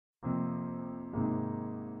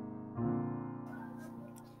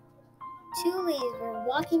Two ladies were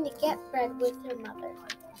walking to get bread with their mother.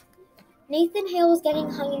 Nathan Hale was getting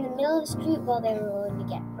hung in the middle of the street while they were going to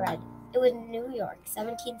get bread. It was New York,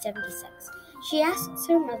 1776. She asked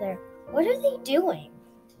her mother, "What are they doing?"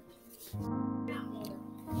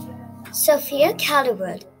 Sophia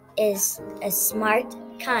Calderwood is a smart,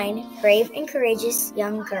 kind, brave, and courageous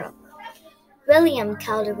young girl. William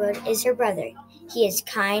Calderwood is her brother. He is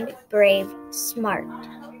kind, brave, smart.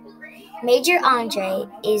 Major Andre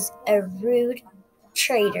is a rude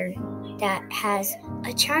trader that has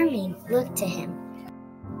a charming look to him.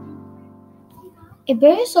 A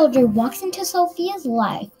British soldier walks into Sophia's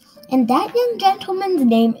life, and that young gentleman's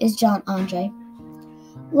name is John Andre.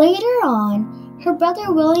 Later on, her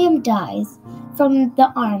brother William dies from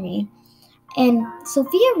the army, and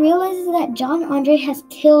Sophia realizes that John Andre has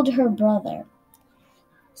killed her brother.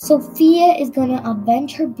 Sophia is going to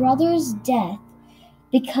avenge her brother's death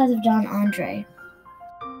because of John Andre.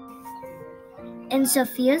 In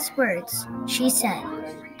Sophia's words, she said,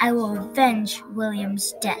 "I will avenge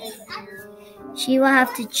William's death." She will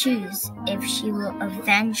have to choose if she will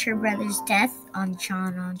avenge her brother's death on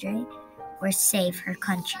John Andre or save her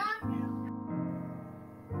country.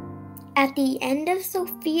 At the end of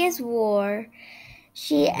Sophia's war,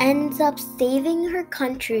 she ends up saving her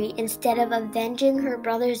country instead of avenging her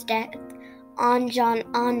brother's death on John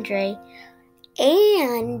Andre,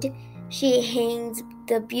 and she hangs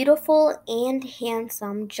the beautiful and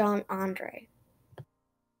handsome John Andre.